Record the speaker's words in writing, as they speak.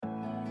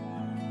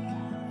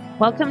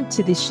Welcome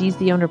to the She's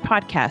the Owner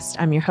podcast.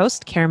 I'm your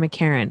host, Karen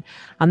McCarran.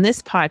 On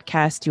this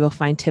podcast, you will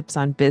find tips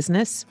on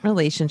business,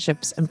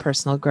 relationships, and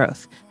personal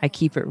growth. I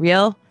keep it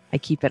real, I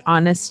keep it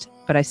honest,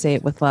 but I say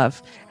it with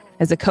love.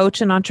 As a coach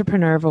and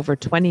entrepreneur of over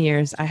 20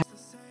 years, I have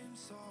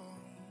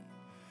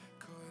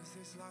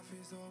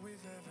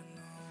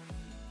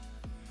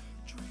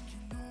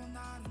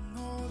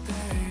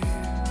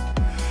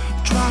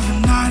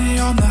driving 90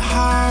 on the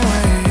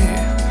highway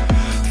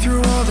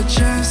through all the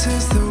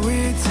chances that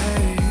we take.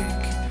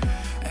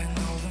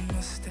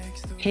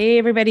 Hey,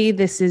 everybody.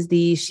 This is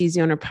the She's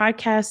the Owner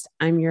podcast.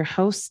 I'm your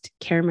host,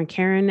 Karen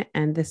McCarran,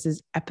 and this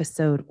is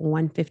episode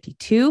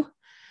 152,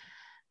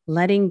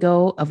 letting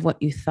go of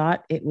what you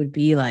thought it would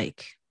be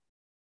like.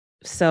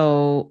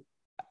 So,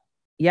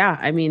 yeah,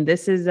 I mean,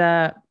 this is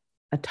a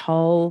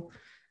tall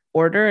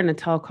order and a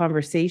tall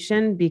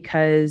conversation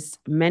because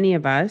many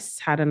of us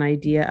had an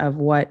idea of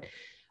what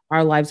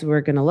our lives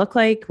were going to look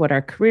like, what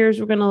our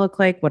careers were going to look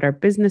like, what our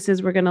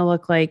businesses were going to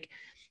look like.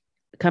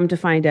 Come to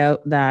find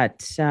out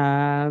that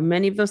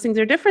many of those things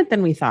are different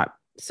than we thought.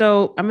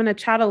 So I'm going to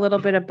chat a little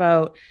bit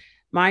about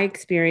my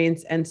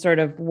experience and sort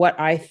of what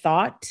I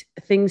thought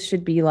things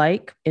should be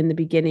like in the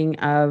beginning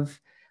of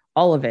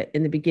all of it,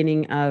 in the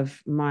beginning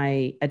of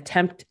my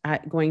attempt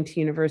at going to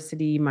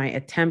university, my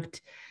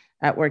attempt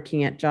at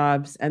working at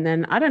jobs. And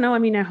then, I don't know, I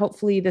mean,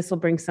 hopefully this will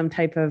bring some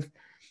type of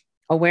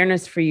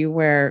awareness for you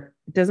where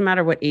it doesn't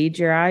matter what age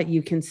you're at,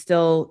 you can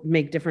still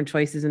make different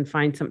choices and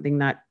find something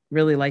that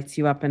really lights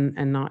you up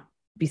and not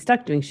be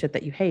stuck doing shit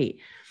that you hate.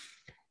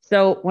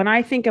 So when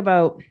I think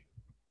about,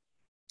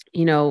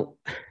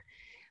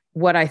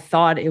 what I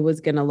thought it was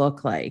going to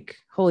look like,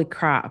 holy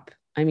crap.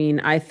 I mean,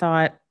 I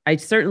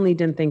certainly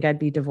didn't think I'd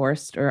be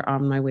divorced or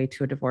on my way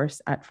to a divorce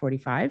at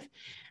 45.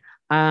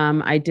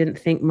 I didn't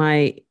think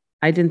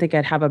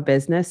I'd have a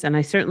business. And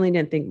I certainly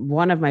didn't think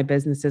one of my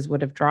businesses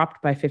would have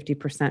dropped by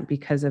 50%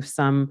 because of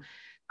some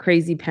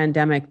crazy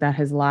pandemic that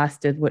has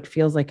lasted what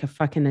feels like a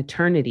fucking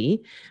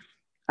eternity.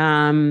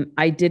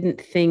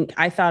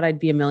 I thought I'd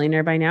be a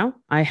millionaire by now.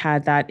 I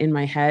had that in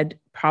my head,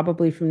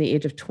 probably from the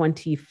age of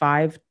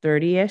 25,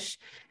 30-ish,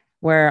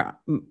 where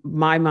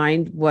my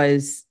mind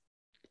was,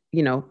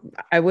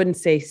 I wouldn't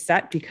say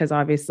set because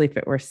obviously if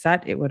it were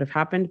set, it would have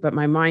happened. But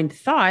my mind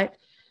thought,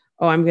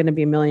 oh, I'm going to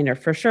be a millionaire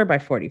for sure by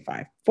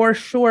 45, for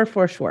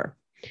sure.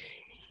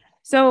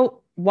 So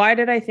why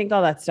did I think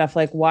all that stuff?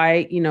 Like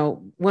why,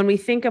 when we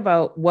think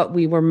about what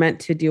we were meant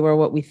to do or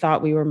what we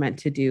thought we were meant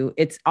to do,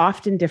 it's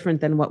often different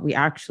than what we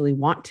actually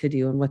want to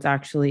do and what's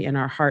actually in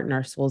our heart and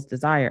our soul's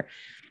desire.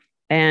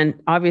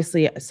 And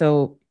obviously,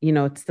 so,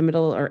 it's the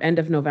middle or end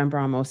of November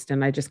almost.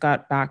 And I just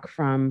got back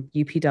from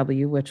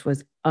UPW, which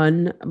was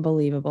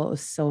unbelievable. It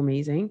was so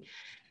amazing.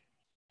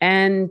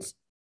 And,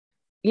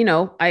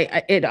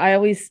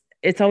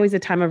 it's always a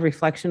time of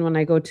reflection when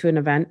I go to an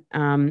event,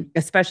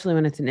 especially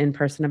when it's an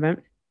in-person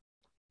event.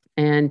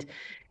 And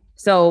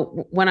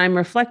so when I'm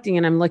reflecting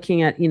and I'm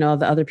looking at, the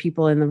other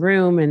people in the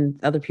room and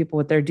other people,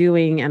 what they're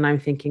doing, and I'm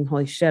thinking,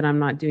 holy shit, I'm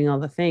not doing all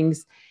the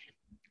things.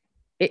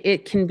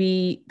 It can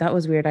be, that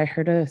was weird. I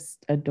heard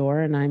a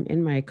door and I'm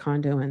in my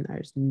condo and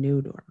there's no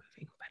door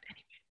moving,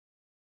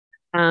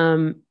 but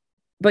anyway.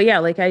 But yeah,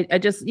 like I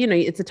just,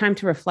 it's a time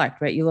to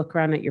reflect, right? You look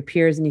around at your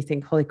peers and you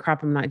think, holy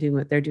crap, I'm not doing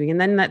what they're doing. And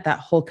then that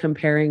whole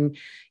comparing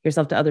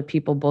yourself to other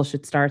people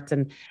bullshit starts.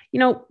 And,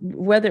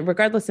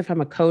 regardless if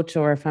I'm a coach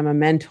or if I'm a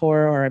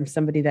mentor or I'm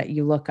somebody that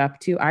you look up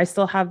to, I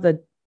still have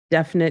the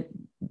definite,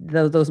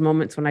 those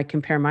moments when I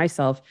compare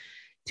myself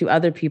to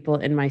other people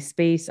in my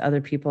space,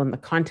 other people in the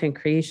content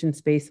creation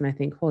space. And I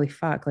think, holy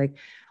fuck, like,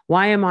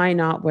 why am I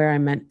not where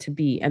I'm meant to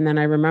be? And then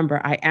I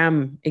remember I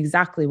am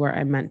exactly where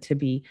I'm meant to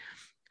be.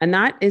 And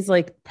that is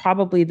like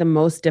probably the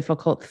most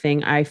difficult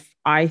thing I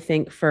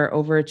think for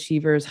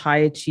overachievers, high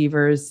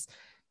achievers,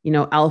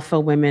 alpha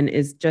women,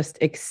 is just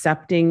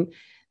accepting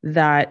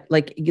that,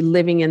 like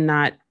living in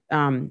that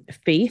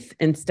faith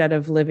instead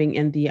of living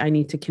in the I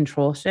need to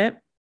control shit.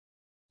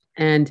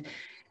 And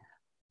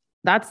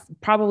that's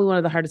probably one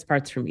of the hardest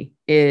parts for me,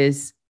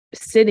 is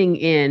sitting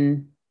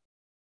in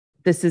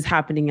this is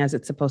happening as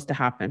it's supposed to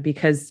happen,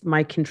 because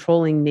my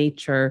controlling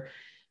nature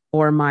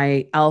or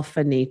my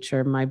alpha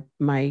nature,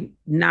 my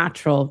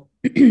natural,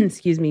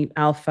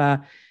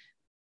 alpha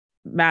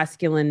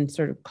masculine,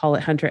 sort of call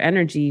it hunter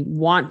energy,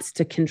 wants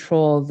to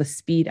control the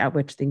speed at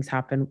which things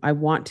happen. I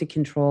want to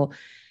control,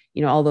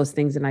 all those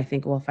things. And I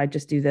think, well, if I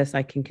just do this,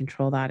 I can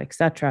control that,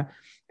 etc.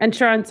 And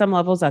sure, on some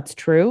levels that's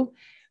true.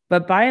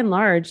 But by and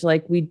large,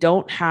 like we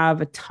don't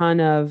have a ton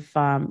of,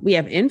 we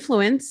have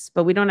influence,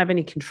 but we don't have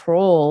any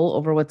control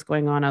over what's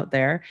going on out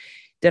there.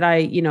 Did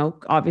I,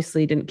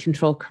 obviously didn't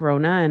control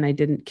Corona, and I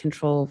didn't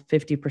control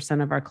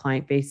 50% of our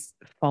client base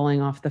falling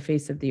off the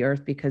face of the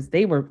earth because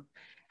they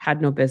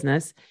had no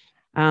business.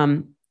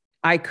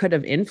 I could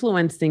have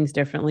influenced things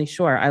differently.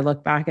 Sure. I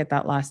look back at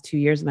that last 2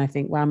 years and I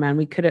think, wow, man,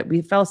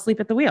 we fell asleep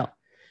at the wheel.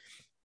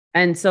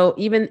 And so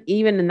even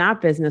in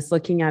that business,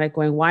 looking at it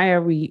going, why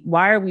are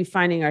we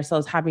finding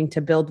ourselves having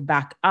to build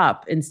back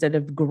up instead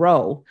of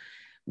grow?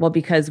 Well,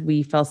 because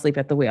we fell asleep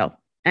at the wheel.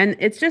 And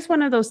it's just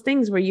one of those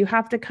things where you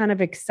have to kind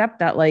of accept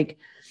that, like,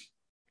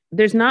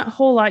 there's not a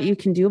whole lot you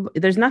can do.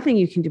 There's nothing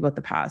you can do about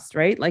the past,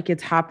 right? Like,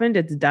 it's happened,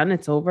 it's done,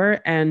 it's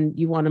over, and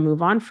you want to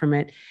move on from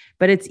it.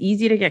 But it's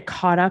easy to get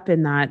caught up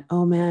in that.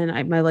 Oh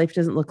man, my life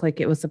doesn't look like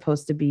it was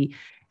supposed to be.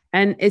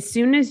 And as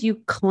soon as you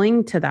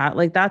cling to that,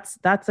 like that's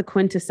a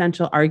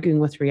quintessential arguing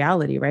with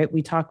reality, right?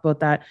 We talk about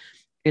that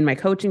in my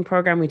coaching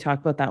program. We talk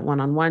about that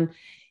one-on-one.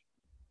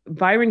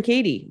 Byron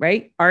Katie,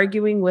 right?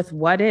 Arguing with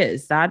what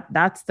is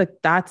that's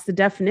the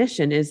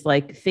definition, is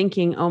like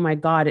thinking, oh my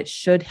God, it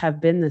should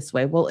have been this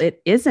way. Well,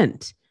 it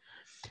isn't.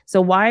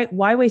 So why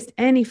waste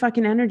any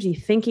fucking energy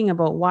thinking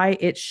about why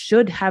it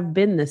should have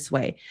been this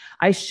way?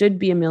 I should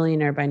be a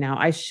millionaire by now.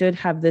 I should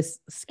have this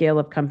scale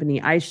of company.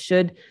 I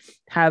should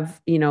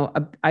have,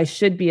 I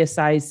should be a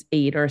size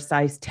 8 or a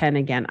size 10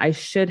 again. I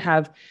should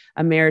have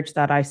a marriage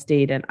that I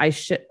stayed in.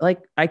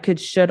 I could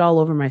should all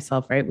over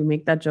myself, right? We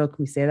make that joke.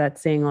 We say that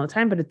saying all the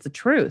time, but it's the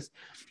truth.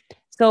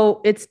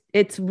 So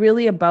it's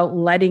really about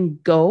letting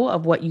go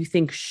of what you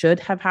think should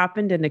have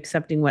happened and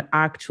accepting what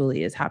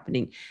actually is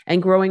happening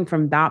and growing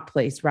from that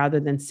place rather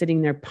than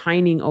sitting there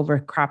pining over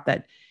crap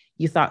that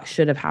you thought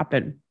should have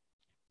happened.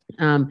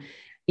 An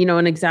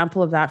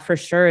example of that for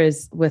sure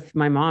is with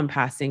my mom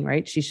passing,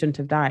 right? She shouldn't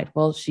have died.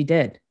 Well, she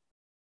did.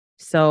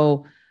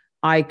 So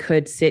I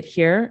could sit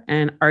here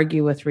and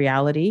argue with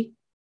reality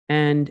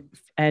and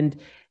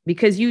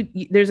because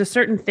there's a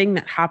certain thing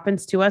that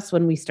happens to us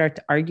when we start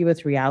to argue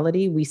with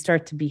reality, we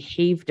start to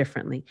behave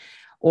differently.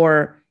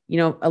 Or,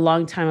 a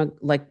long time,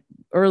 like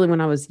early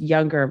when I was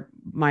younger,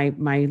 my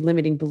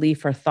limiting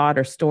belief or thought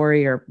or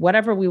story or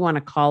whatever we want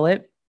to call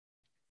it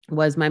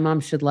was my mom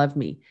should love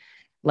me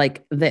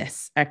like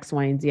this, X,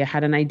 Y, and Z. I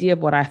had an idea of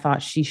what I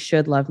thought she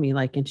should love me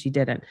like, and she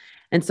didn't.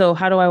 And so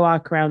how do I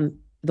walk around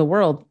the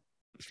world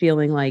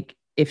feeling like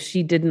if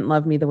she didn't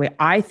love me the way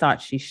I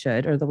thought she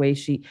should, or the way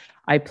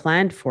I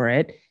planned for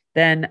it,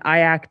 then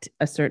I act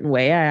a certain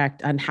way. I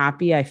act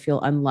unhappy. I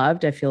feel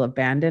unloved. I feel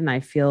abandoned. I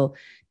feel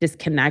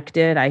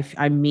disconnected.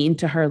 I'm mean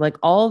to her. Like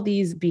all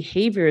these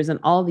behaviors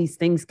and all these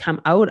things come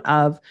out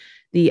of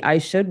the I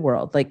should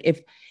world. Like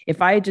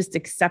if I just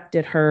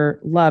accepted her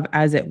love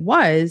as it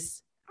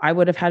was, I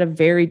would have had a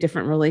very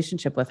different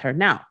relationship with her.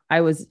 Now,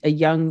 I was a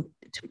young,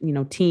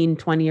 teen,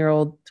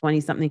 20-year-old,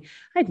 20-something.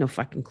 I had no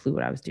fucking clue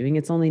what I was doing.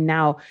 It's only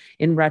now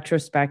in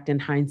retrospect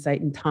and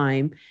hindsight and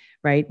time,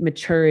 right?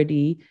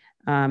 Maturity,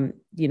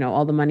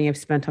 all the money I've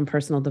spent on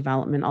personal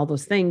development, all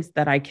those things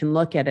that I can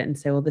look at it and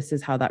say, well, this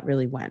is how that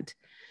really went.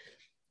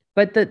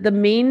 But the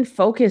main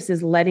focus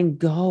is letting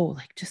go,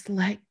 like just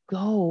let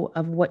go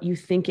of what you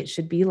think it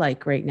should be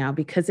like right now,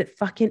 because it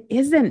fucking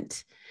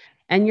isn't.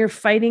 And you're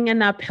fighting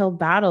an uphill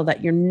battle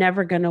that you're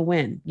never going to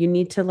win. You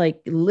need to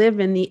live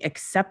in the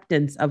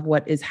acceptance of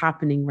what is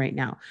happening right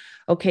now.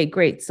 Okay,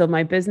 great. So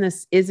my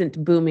business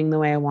isn't booming the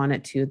way I want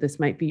it to. This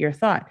might be your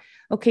thought.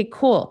 Okay,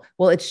 cool.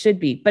 Well, it should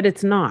be, but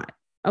it's not.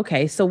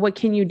 Okay, so what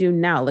can you do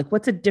now? Like,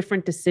 what's a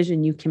different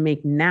decision you can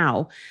make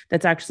now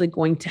that's actually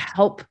going to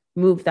help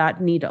move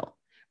that needle?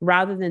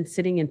 Rather than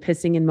sitting and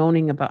pissing and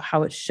moaning about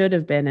how it should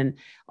have been and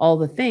all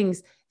the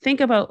things,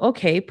 think about,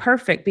 okay,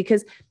 perfect.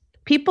 Because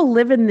people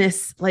live in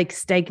this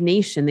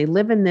stagnation. They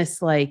live in this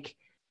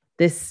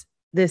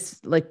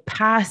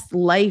past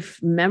life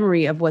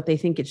memory of what they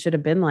think it should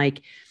have been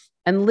like,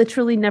 and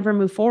literally never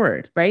move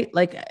forward. Right.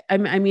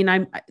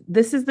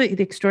 This is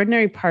the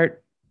extraordinary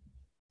part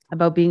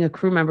about being a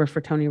crew member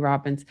for Tony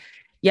Robbins.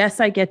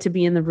 Yes, I get to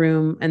be in the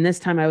room. And this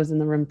time I was in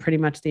the room pretty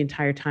much the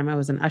entire time. I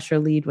was an usher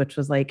lead, which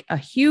was like a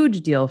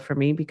huge deal for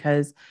me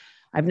because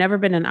I've never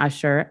been an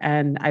usher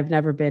and I've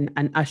never been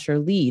an usher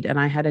lead. And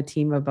I had a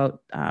team of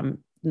about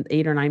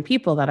 8 or 9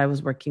 people that I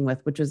was working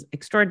with, which was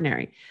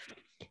extraordinary.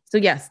 So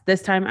yes,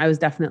 this time I was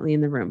definitely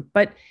in the room.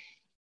 But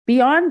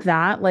beyond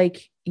that,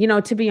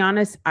 to be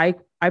honest, I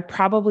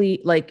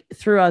probably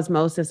through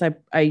osmosis,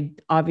 I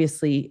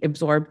obviously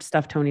absorbed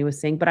stuff Tony was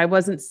saying, but I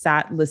wasn't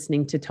sat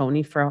listening to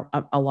Tony for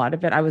a lot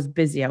of it. I was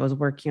busy. I was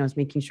working. I was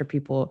making sure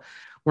people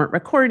weren't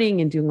recording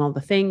and doing all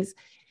the things.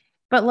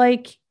 But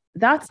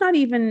that's not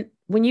even,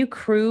 when you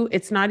crew,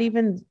 it's not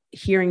even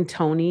hearing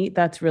Tony.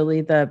 That's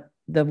really the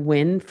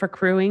win for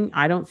crewing.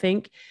 I don't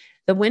think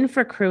the win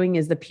for crewing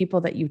is the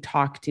people that you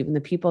talk to and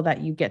the people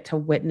that you get to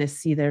witness,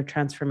 see their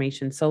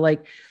transformation. So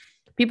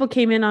people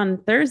came in on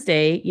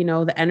Thursday,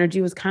 the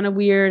energy was kind of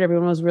weird.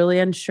 Everyone was really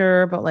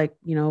unsure, but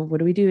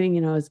what are we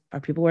doing? Are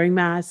people wearing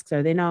masks?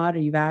 Are they not? Are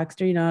you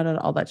vaxxed? Are you not?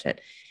 All that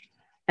shit.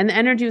 And the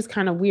energy was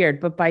kind of weird.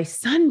 But by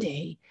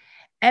Sunday,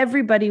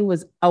 everybody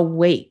was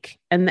awake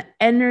and the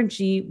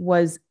energy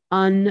was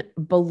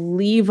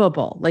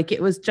unbelievable.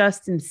 It was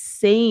just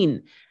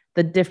insane,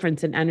 the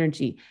difference in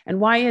energy. And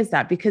why is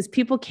that? Because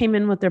people came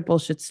in with their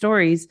bullshit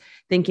stories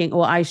thinking,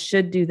 well, I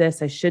should do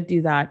this, I should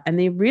do that. And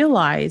they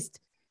realized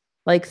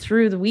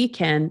through the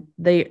weekend,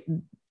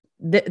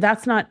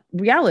 that's not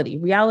reality.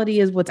 Reality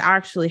is what's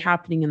actually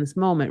happening in this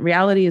moment.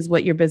 Reality is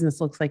what your business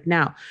looks like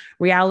now.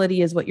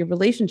 Reality is what your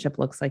relationship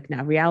looks like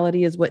now.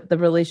 Reality is what the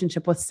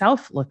relationship with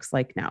self looks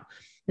like now.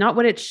 not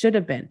what it should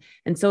have been.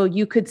 And so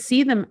you could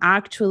see them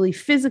actually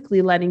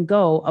physically letting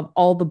go of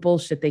all the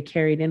bullshit they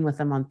carried in with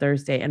them on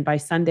Thursday. And by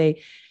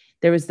Sunday,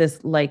 there was this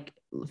like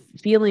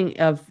feeling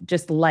of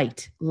just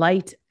light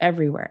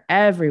everywhere.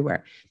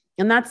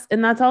 And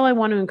that's all I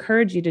want to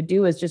encourage you to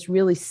do, is just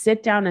really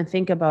sit down and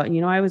think about,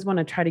 and, I always want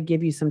to try to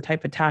give you some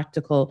type of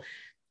tactical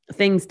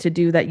things to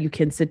do that you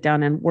can sit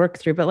down and work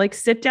through, but like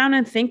sit down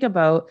and think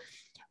about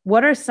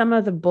what are some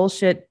of the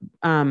bullshit.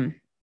 I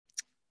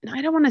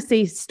don't want to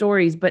say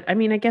stories, but I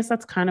mean, I guess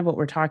that's kind of what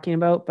we're talking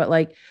about, but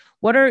like,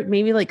 what are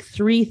maybe like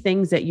 3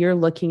 things that you're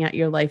looking at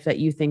your life that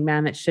you think,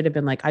 man, it should have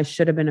been like, I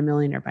should have been a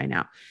millionaire by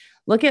now.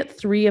 Look at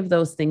 3 of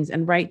those things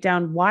and write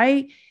down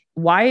why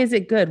is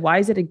it good? Why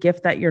is it a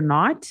gift that you're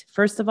not,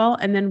 first of all?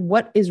 And then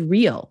what is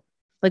real?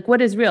 Like,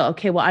 what is real?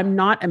 Okay, well, I'm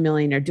not a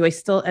millionaire. Do I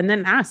still, and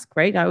then ask,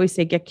 right? I always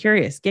say, get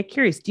curious. Do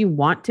you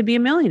want to be a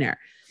millionaire?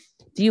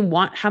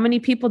 How many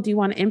people do you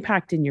want to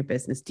impact in your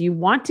business? Do you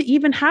want to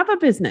even have a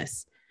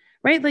business,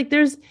 right? Like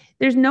there's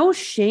no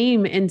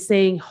shame in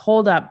saying,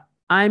 hold up,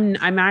 I'm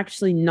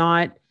actually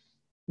not,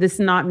 this is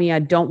not me. I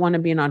don't want to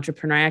be an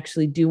entrepreneur. I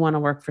actually do want to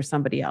work for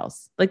somebody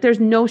else. Like there's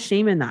no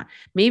shame in that.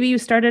 Maybe you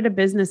started a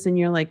business and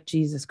you're like,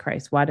 Jesus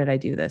Christ, why did I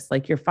do this?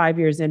 Like you're 5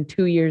 years in,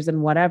 2 years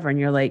and whatever. And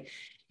you're like,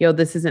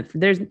 this isn't,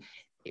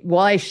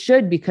 I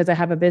should because I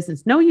have a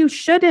business. No, you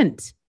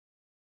shouldn't,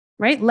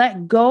 right?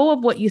 Let go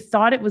of what you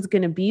thought it was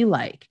going to be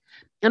like.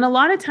 And a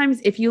lot of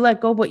times, if you let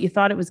go of what you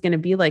thought it was going to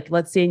be like,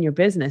 let's say in your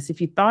business, if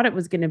you thought it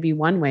was going to be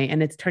one way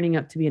and it's turning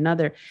out to be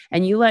another,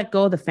 and you let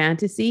go of the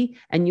fantasy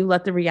and you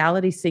let the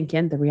reality sink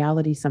in, the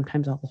reality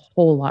sometimes a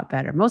whole lot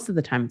better. Most of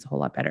the time it's a whole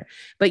lot better,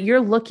 but you're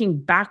looking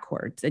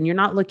backwards and you're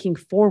not looking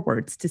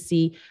forwards to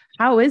see,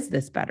 how is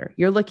this better?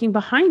 You're looking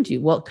behind you.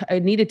 Well, I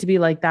need it to be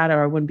like that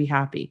or I wouldn't be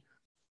happy,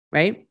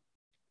 right?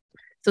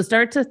 So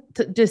start to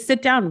just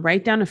sit down,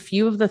 write down a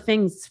few of the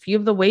things, few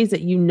of the ways that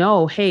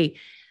hey,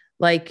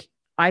 like,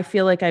 I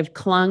feel like I've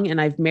clung and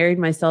I've married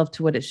myself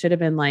to what it should have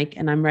been like,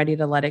 and I'm ready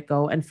to let it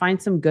go and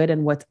find some good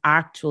in what's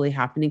actually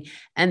happening.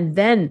 And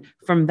then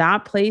from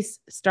that place,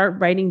 start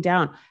writing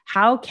down,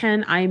 how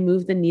can I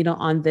move the needle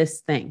on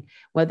this thing?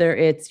 Whether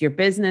it's your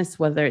business,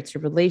 whether it's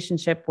your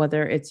relationship,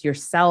 whether it's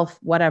yourself,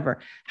 whatever.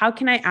 How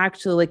can I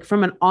actually, like,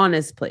 from an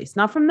honest place,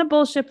 not from the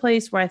bullshit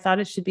place where I thought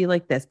it should be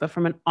like this, but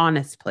from an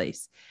honest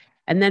place,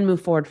 and then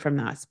move forward from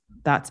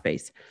that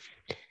space.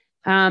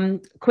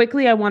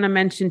 Quickly, I want to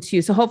mention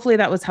too, so hopefully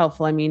that was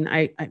helpful. I mean,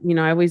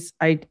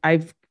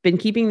 I've been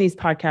keeping these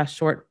podcasts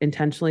short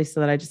intentionally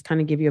so that I just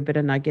kind of give you a bit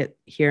of nugget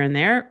here and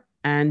there,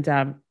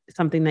 and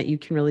something that you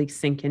can really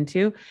sink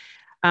into.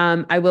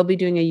 I will be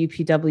doing a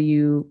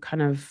UPW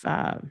kind of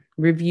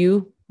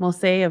review, we'll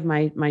say, of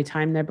my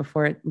time there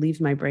before it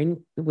leaves my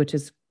brain, which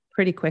is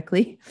pretty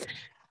quickly.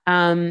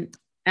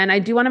 And I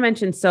do want to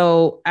mention,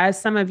 so as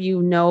some of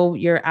you know,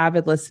 you're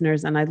avid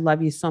listeners, and I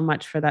love you so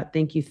much for that.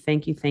 Thank you.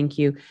 Thank you. Thank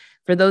you.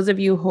 For those of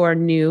you who are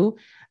new,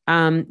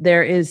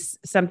 there is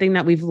something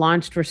that we've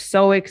launched. We're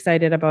so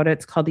excited about it.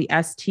 It's called the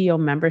STO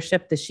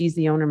membership, the She's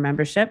the Owner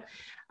membership.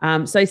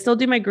 So I still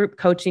do my group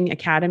coaching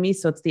academy.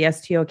 So it's the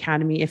STO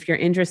Academy. If you're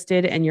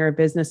interested and you're a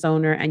business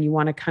owner and you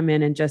want to come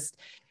in and just,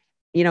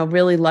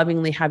 really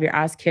lovingly have your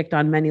ass kicked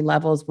on many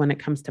levels when it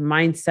comes to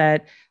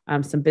mindset,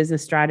 some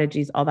business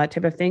strategies, all that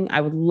type of thing, I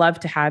would love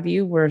to have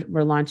you.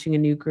 We're launching a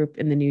new group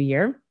in the new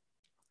year.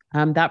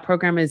 That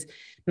program is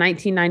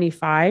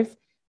 $19.95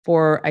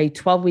 for a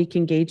 12-week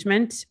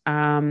engagement.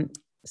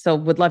 So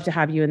would love to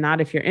have you in that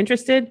if you're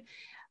interested.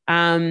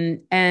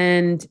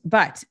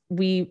 But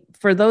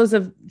for those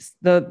of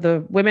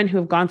the women who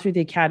have gone through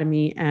the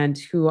academy and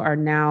who are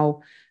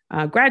now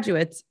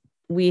graduates,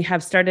 we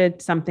have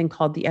started something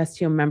called the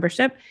STO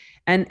membership.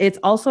 And it's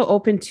also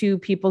open to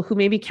people who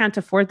maybe can't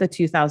afford the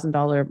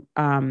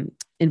 $2,000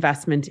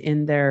 investment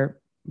in their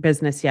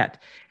business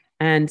yet.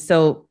 And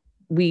so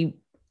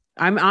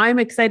I'm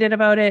excited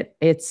about it.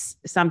 It's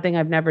something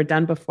I've never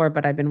done before,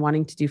 but I've been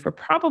wanting to do for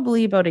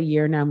probably about a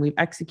year now, and we've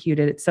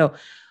executed it. So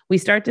we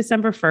start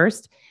December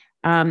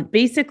 1st.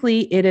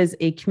 Basically, it is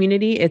a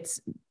community.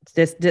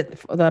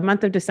 The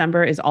month of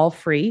December is all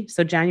free.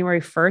 So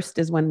January 1st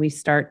is when we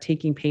start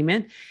taking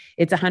payment.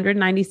 It's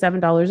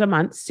 $197 a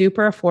month,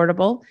 super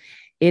affordable.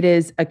 It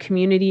is a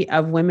community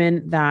of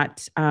women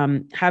that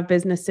have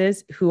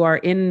businesses who are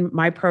in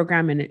my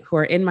program and who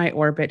are in my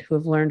orbit, who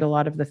have learned a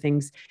lot of the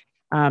things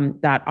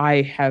that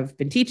I have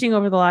been teaching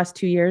over the last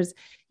 2 years.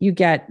 You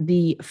get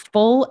the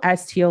full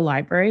STO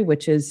library,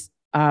 which is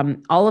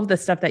all of the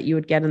stuff that you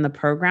would get in the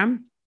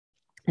program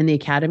in the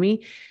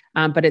academy,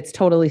 but it's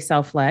totally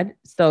self-led.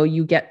 So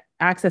you get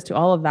access to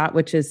all of that,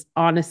 which is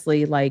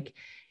honestly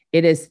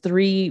it is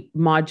 3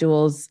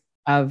 modules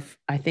of,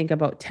 I think,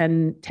 about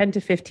 10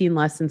 to 15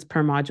 lessons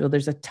per module.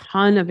 There's a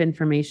ton of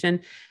information,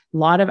 a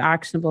lot of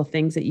actionable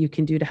things that you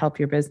can do to help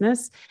your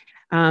business.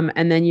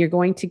 And then you're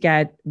going to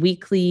get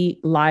weekly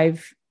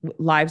lives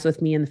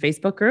with me in the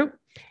Facebook group.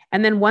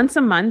 And then once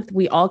a month,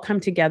 we all come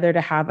together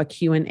to have a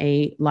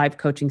Q&A live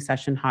coaching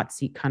session, hot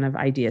seat kind of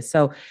idea.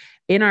 So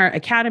in our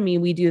academy,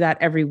 we do that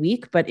every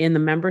week, but in the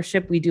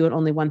membership, we do it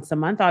only once a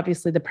month.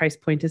 Obviously, the price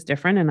point is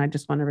different. And I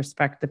just want to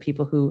respect the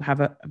people who have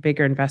a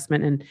bigger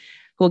investment and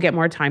who will get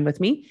more time with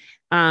me.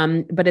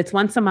 But it's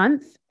once a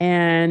month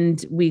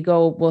and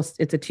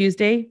it's a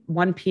Tuesday,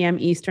 1 p.m.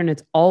 Eastern.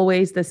 It's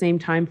always the same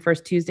time,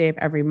 first Tuesday of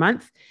every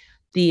month.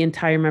 The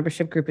entire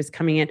membership group is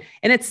coming in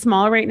and it's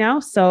small right now.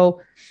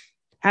 So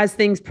as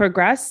things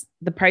progress,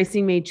 the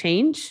pricing may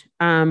change.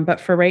 But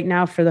for right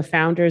now, for the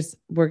founders,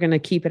 we're going to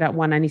keep it at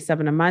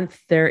 $197 a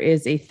month. There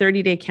is a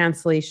 30-day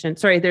cancellation.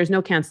 Sorry, there's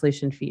no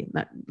cancellation fee.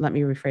 Let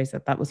me rephrase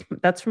that.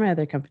 That's for my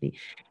other company.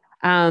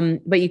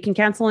 But you can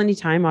cancel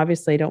anytime.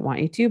 Obviously, I don't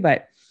want you to,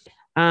 but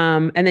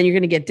and then you're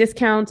going to get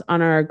discounts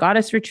on our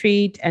Goddess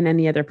retreat and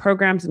any other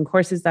programs and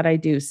courses that I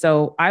do.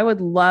 So I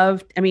would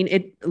love,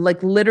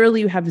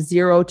 literally you have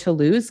zero to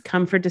lose.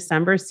 Come for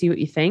December, see what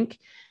you think.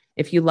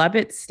 If you love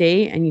it,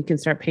 stay and you can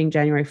start paying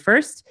January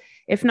 1st.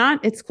 If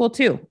not, it's cool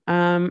too.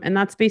 And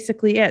that's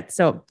basically it.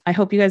 So I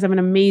hope you guys have an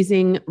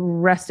amazing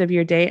rest of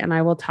your day and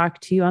I will talk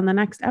to you on the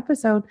next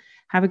episode.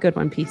 Have a good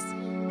one. Peace.